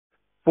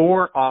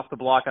For Off the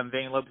Block. I'm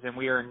Vane Lopez, and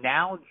we are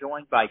now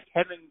joined by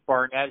Kevin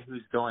Barnett,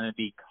 who's going to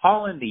be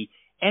calling the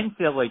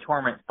NCAA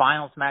Tournament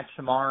Finals match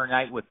tomorrow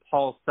night with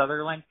Paul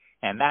Sutherland,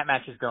 and that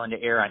match is going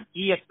to air on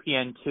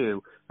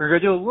ESPN2. We're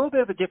going to do a little bit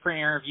of a different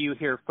interview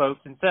here,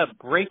 folks. Instead of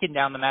breaking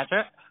down the match,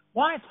 I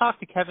want to talk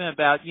to Kevin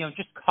about,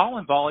 just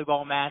calling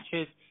volleyball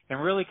matches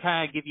and really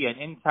kind of give you an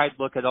inside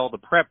look at all the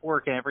prep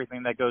work and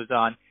everything that goes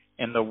on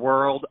in the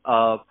world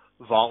of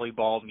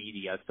volleyball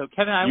media. So,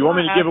 Kevin, you want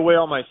me to give away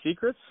all my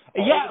secrets?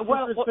 Not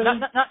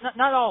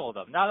all of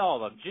them. Not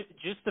all of them.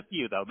 Just a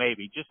few, though,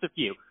 maybe. Just a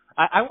few.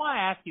 I want to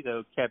ask you,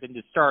 though, Kevin,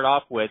 to start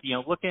off with,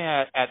 looking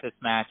at this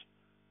match,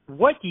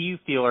 what do you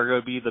feel are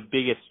going to be the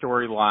biggest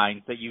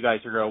storylines that you guys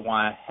are going to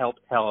want to help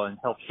tell and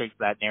help shape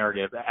that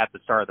narrative at the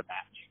start of the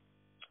match?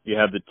 You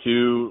have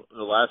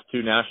the last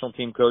two national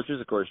team coaches,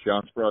 of course,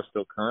 John Sprouse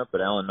still current, but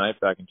Alan Knight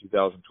back in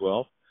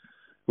 2012,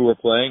 who are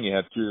playing. You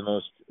have two of the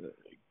most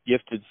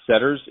gifted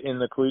setters in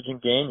the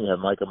collegiate game. You have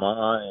Micah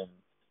Ma'a and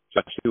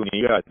Joshua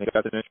Oniga. I think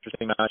that's an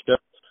interesting matchup.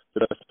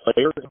 The best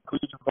player in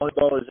collegiate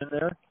volleyball is in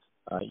there.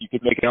 You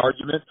could make an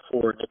argument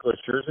for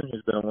Nicholas Scherzen,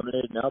 who's been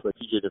eliminated now, but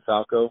TJ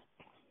DeFalco,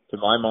 to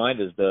my mind,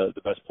 is the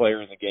best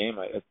player in the game.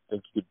 I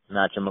think you could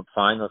match him up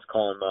fine. Let's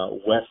call him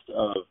west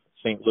of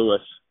St. Louis.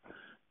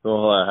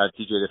 We'll have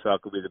TJ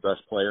DeFalco be the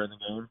best player in the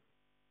game.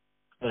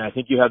 And I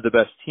think you have the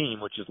best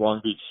team, which is Long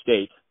Beach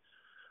State,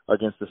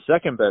 against the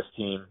second best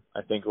team,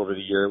 I think, over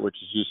the year, which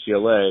is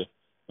UCLA.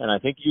 And I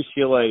think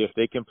UCLA, if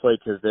they can play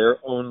to their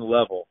own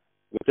level,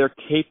 what they're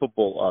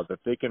capable of, if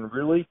they can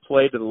really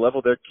play to the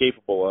level they're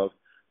capable of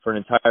for an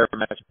entire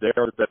match, they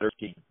are the better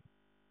team.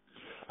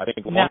 I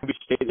think Long Beach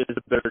State is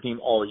a better team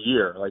all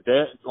year.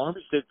 Long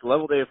Beach State, the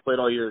level they have played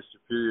all year is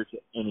superior to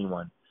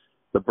anyone.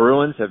 The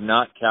Bruins have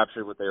not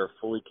captured what they are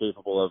fully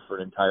capable of for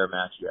an entire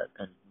match yet.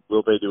 And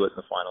will they do it in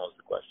the final is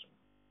the question.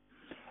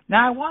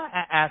 Now, I want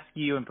to ask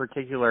you in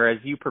particular, as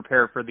you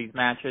prepare for these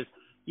matches,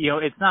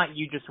 it's not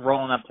you just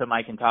rolling up to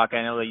Mike and talk.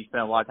 I know that you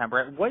spend a lot of time.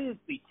 What is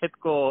the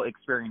typical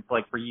experience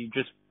like for you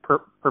just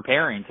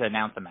preparing to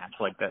announce a match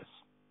like this?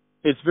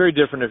 It's very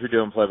different if you're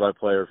doing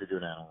play-by-play or if you're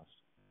doing analyst.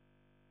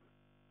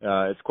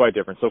 It's quite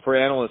different. So for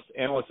analyst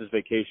is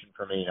vacation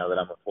for me now that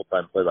I'm a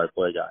full-time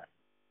play-by-play guy.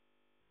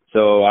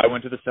 So I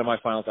went to the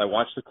semifinals. I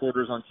watched the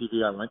quarters on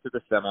TV. I went to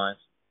the semis.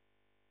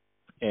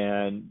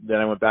 And then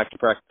I went back to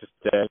practice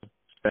today,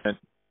 spent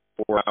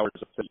 4 hours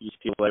at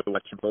UCLA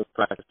watching both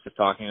practices,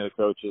 talking to the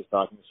coaches,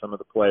 talking to some of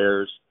the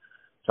players,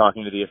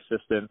 talking to the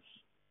assistants,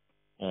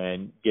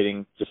 and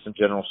getting just some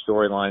general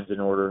storylines in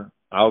order.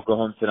 I'll go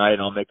home tonight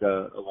and I'll make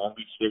a Long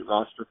Beach State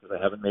roster because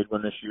I haven't made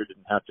one this year.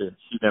 Didn't have to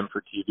see them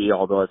for TV,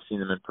 although I've seen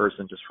them in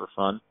person just for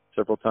fun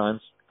several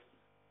times.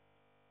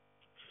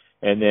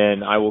 And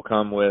then I will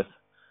come with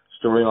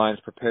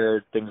storylines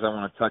prepared, things I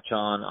want to touch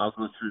on. I'll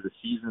go through the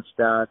season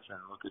stats and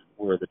look at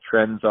where the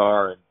trends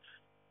are and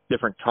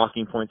different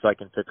talking points I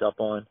can pick up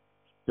on.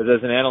 Because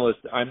as an analyst,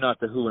 I'm not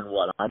the who and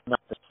what. I'm not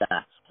the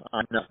stats.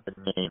 I'm not the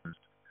names.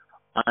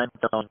 I'm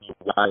telling you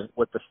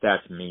what the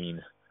stats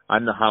mean.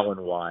 I'm the how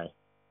and why.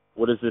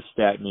 What does this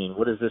stat mean?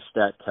 What does this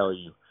stat tell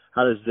you?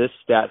 How does this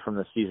stat from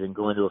the season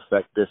going to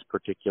affect this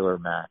particular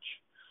match?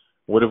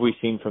 What have we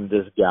seen from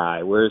this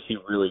guy? Where is he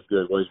really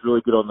good? Well, he's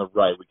really good on the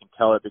right. We can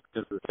tell it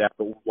because of the stat,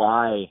 but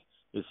why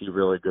is he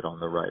really good on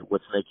the right?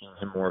 What's making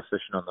him more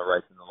efficient on the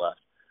right than the left?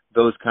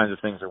 Those kinds of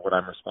things are what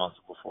I'm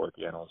responsible for at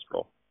the analyst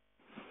role.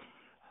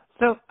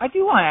 So I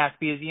do want to ask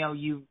because,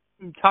 you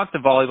talk to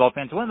volleyball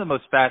fans. One of the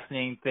most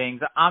fascinating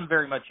things, I'm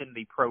very much in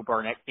the pro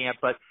Barnett camp,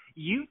 but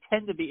you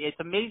tend to be, it's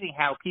amazing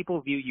how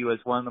people view you as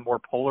one of the more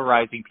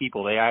polarizing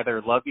people. They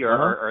either love you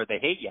or they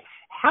hate you.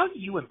 How do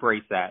you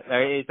embrace that?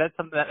 Is that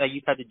something that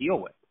you've had to deal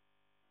with?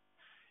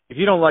 If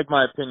you don't like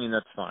my opinion,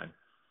 that's fine.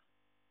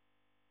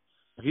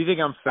 If you think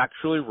I'm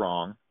factually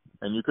wrong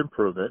and you can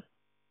prove it,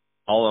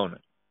 I'll own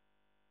it.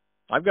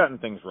 I've gotten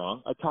things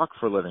wrong. I talk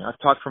for a living. I've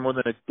talked for more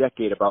than a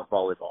decade about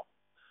volleyball.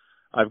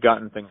 I've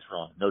gotten things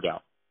wrong, no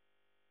doubt,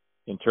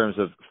 in terms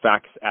of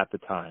facts at the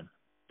time.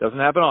 Doesn't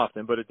happen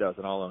often, but it does,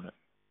 and I'll own it.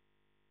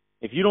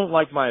 If you don't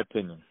like my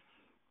opinion,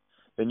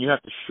 then you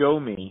have to show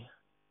me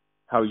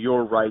how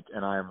you're right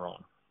and I am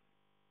wrong.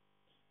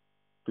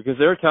 Because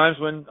there are times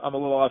when I'm a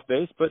little off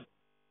base, but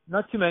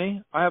not too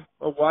many. I have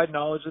a wide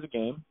knowledge of the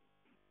game.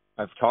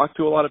 I've talked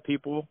to a lot of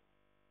people.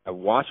 I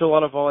watch a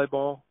lot of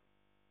volleyball.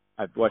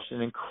 I've watched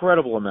an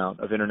incredible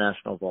amount of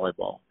international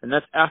volleyball, and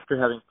that's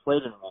after having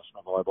played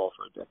international volleyball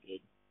for a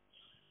decade.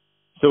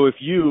 So if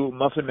you,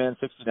 Muffin Man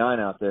 69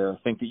 out there,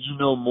 think that you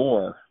know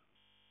more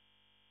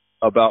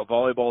about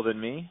volleyball than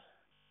me,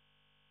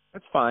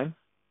 that's fine.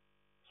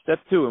 Step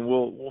two, and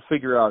we'll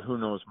figure out who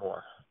knows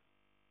more.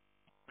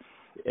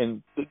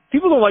 And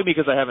people don't like me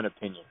because I have an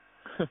opinion.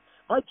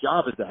 My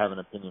job is to have an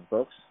opinion,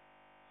 folks.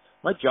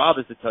 My job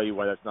is to tell you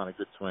why that's not a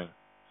good swing.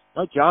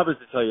 My job is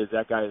to tell you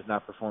that guy is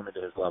not performing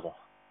to his level.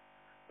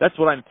 That's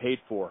what I'm paid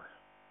for.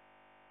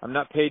 I'm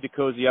not paid to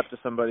cozy up to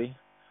somebody.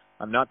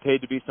 I'm not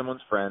paid to be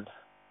someone's friend.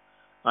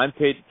 I'm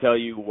paid to tell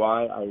you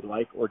why I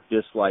like or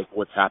dislike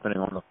what's happening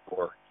on the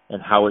floor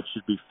and how it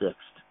should be fixed.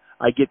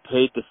 I get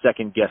paid to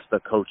second guess the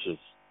coaches.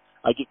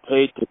 I get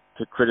paid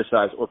to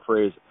criticize or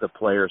praise the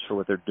players for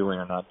what they're doing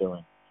or not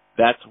doing.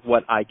 That's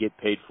what I get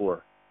paid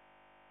for.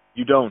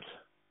 You don't.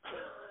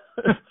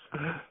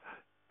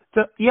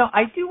 So,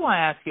 I do want to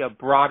ask you a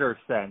broader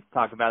sense,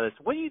 talk about this.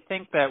 What do you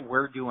think that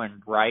we're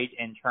doing right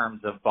in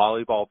terms of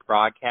volleyball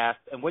broadcast,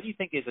 and what do you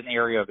think is an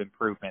area of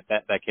improvement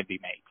that can be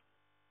made?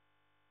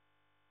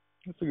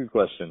 That's a good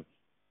question.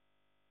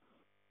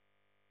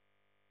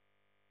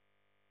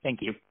 Thank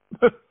you.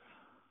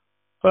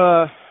 What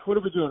are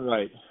we doing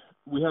right?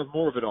 We have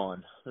more of it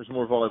on. There's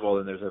more volleyball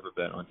than there's ever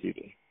been on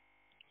TV.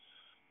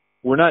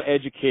 We're not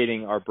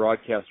educating our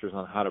broadcasters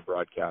on how to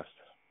broadcast.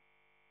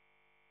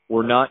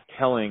 We're not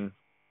telling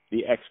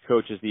the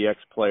ex-coaches, the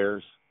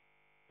ex-players,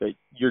 that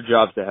your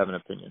job's to have an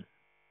opinion.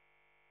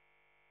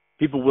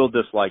 People will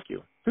dislike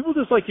you. People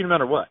dislike you no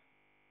matter what.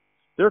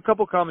 There are a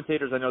couple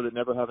commentators I know that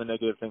never have a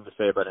negative thing to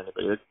say about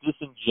anybody. It's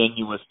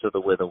disingenuous to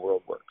the way the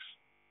world works.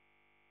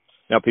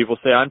 Now, people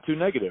say I'm too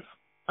negative.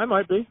 I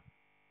might be.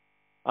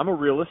 I'm a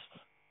realist.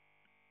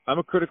 I'm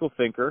a critical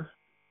thinker.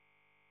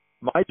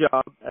 My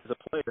job as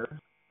a player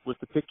was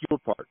to pick you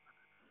apart.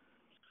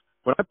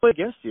 When I play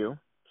against you,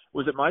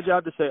 was it my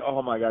job to say,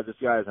 oh, my God, this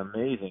guy is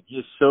amazing. He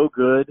is so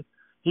good.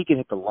 He can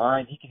hit the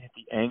line. He can hit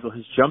the angle.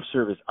 His jump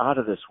serve is out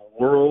of this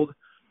world.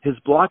 His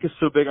block is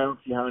so big, I don't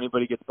see how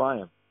anybody gets by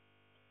him.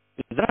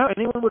 Is that how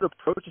anyone would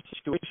approach a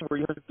situation where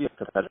you have to be a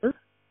competitor?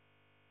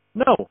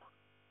 No.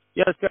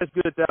 Yeah, this guy's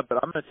good at that,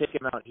 but I'm going to take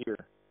him out here.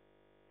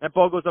 That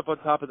ball goes up on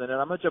top of the net.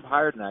 I'm going to jump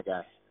higher than that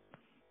guy.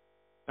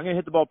 I'm going to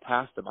hit the ball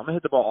past him. I'm going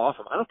to hit the ball off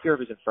him. I don't care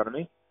if he's in front of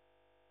me.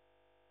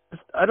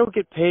 I don't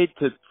get paid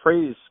to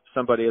praise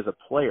somebody as a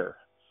player.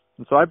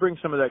 And so I bring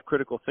some of that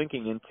critical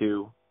thinking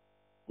into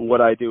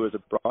what I do as a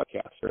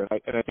broadcaster.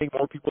 And I think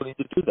more people need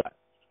to do that.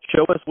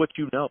 Show us what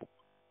you know.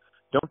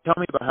 Don't tell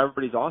me about how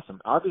everybody's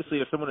awesome. Obviously,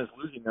 if someone is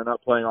losing, they're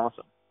not playing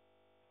awesome.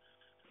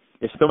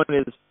 If someone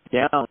is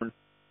down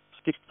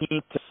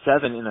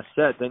 16-7 in a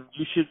set, then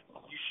you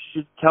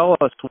should tell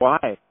us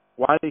why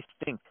they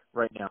stink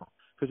right now.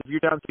 Because if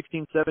you're down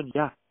 16-7,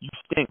 yeah, you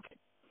stink.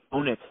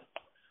 Own it.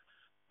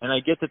 And I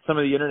get that some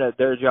of the internet,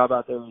 their job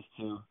out there is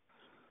to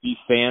be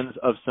fans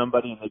of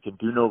somebody and they can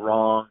do no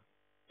wrong,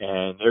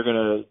 and they're going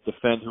to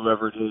defend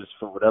whoever it is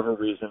for whatever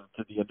reason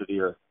to the end of the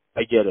earth.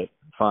 I get it.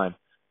 Fine.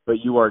 But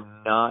you are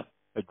not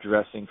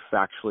addressing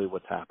factually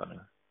what's happening.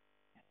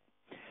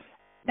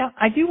 Now,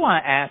 I do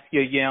want to ask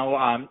you,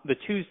 the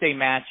Tuesday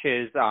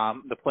matches,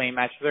 the playing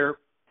matches,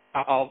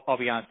 I'll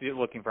be honest with you,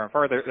 looking from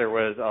further, there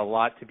was a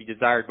lot to be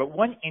desired. But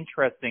one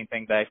interesting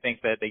thing that I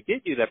think that they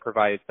did do that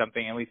provided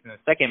something, at least in the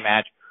second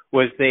match,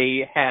 was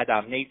they had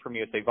Nate from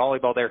USA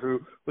Volleyball there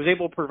who was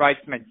able to provide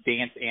some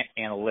advanced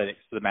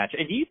analytics to the match.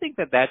 And do you think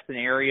that that's an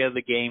area of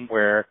the game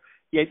where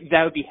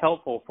that would be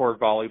helpful for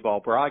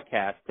volleyball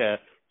broadcast to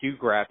do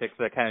graphics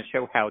that kind of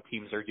show how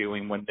teams are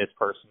doing when this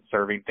person's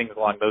serving, things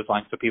along those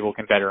lines, so people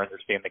can better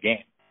understand the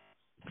game?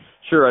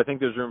 Sure, I think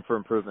there's room for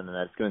improvement in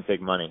that. It's going to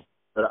take money.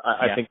 But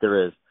I think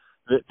there is.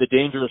 The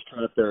dangerous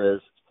trap there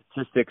is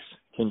statistics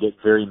can get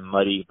very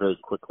muddy very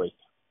quickly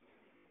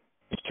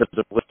in terms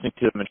of listening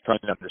to them and trying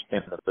to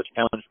understand them. The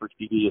challenge for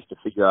TV is to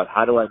figure out,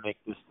 how do I make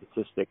this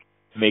statistic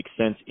make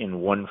sense in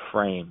one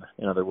frame?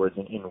 In other words,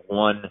 in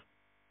one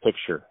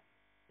picture.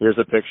 Here's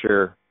a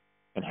picture,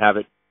 and have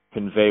it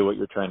convey what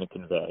you're trying to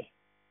convey.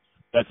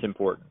 That's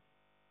important.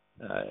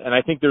 And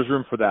I think there's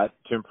room for that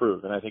to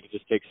improve. And I think it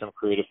just takes some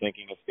creative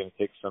thinking. It's going to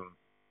take some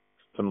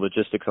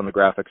logistics on the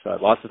graphic side.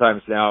 Lots of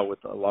times now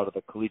with a lot of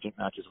the collegiate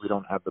matches, we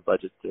don't have the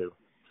budget to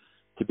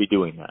be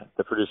doing that.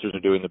 The producers are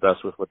doing the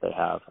best with what they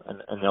have,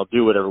 and they'll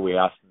do whatever we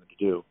ask them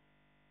to do.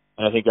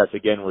 And I think that's,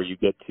 again, where you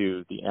get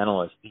to the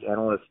analyst. The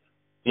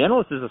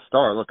analyst is a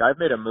star. Look, I've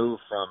made a move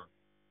from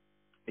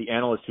the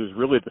analyst who's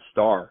really the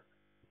star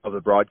of the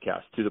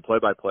broadcast to the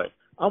play-by-play.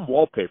 I'm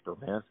wallpaper,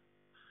 man.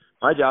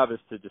 My job is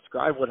to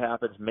describe what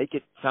happens, make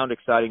it sound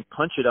exciting,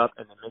 punch it up,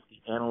 and then make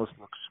the analyst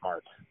look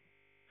smart.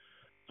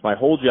 My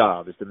whole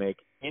job is to make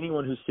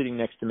anyone who's sitting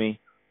next to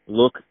me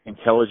look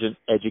intelligent,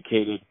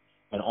 educated,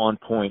 and on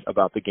point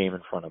about the game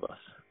in front of us.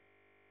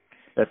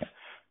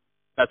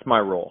 That's my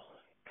role.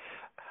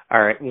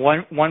 All right.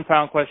 One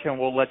final question.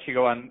 We'll let you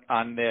go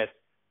on this.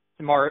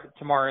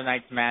 Tomorrow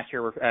night's match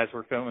here, as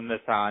we're filming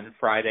this on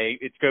Friday,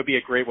 it's going to be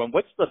a great one.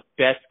 What's the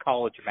best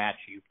college match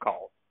you've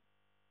called?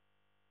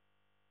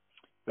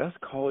 Best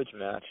college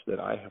match that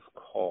I have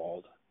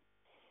called?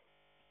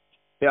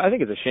 Yeah, I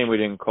think it's a shame we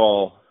didn't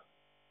call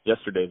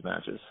yesterday's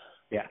matches.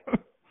 Yeah.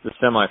 The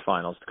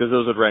semifinals, because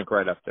those would rank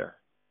right up there.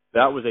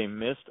 That was a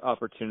missed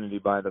opportunity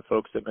by the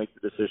folks that make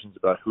the decisions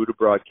about who to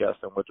broadcast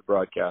and what to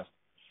broadcast.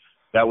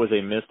 That was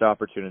a missed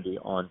opportunity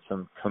on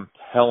some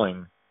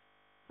compelling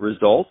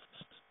results.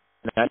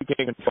 And that you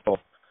can't control,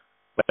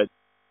 but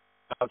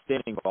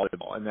outstanding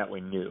volleyball, and that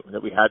we knew,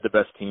 that we had the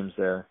best teams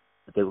there,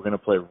 that they were going to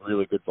play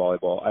really good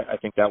volleyball. I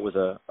think that was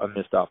a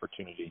missed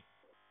opportunity.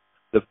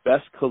 The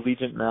best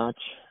collegiate match,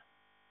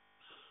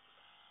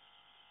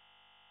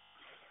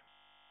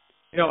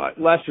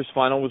 last year's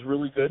final was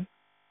really good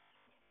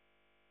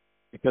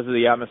because of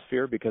the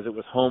atmosphere, because it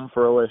was home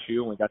for OSU,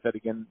 and we got that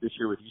again this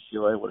year with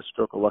UCLA. What a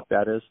stroke of luck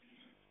that is.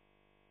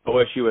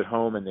 OSU at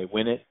home and they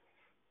win it.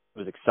 It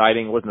was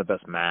exciting. It wasn't the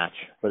best match,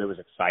 but it was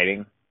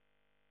exciting.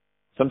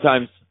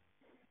 Sometimes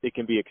it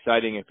can be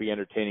exciting and be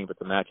entertaining, but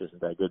the match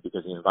isn't that good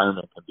because the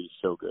environment can be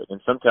so good.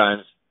 And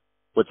sometimes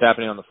what's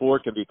happening on the floor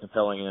can be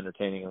compelling and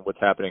entertaining, and what's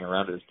happening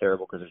around it is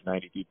terrible because there's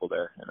 90 people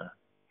there in a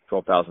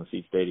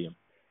 12,000-seat stadium.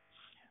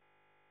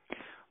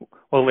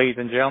 Well, ladies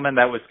and gentlemen,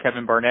 that was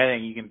Kevin Barnett,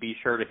 and you can be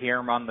sure to hear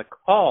him on the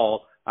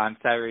call on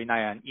Saturday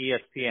night on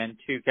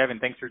ESPN2. Kevin,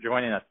 thanks for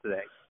joining us today.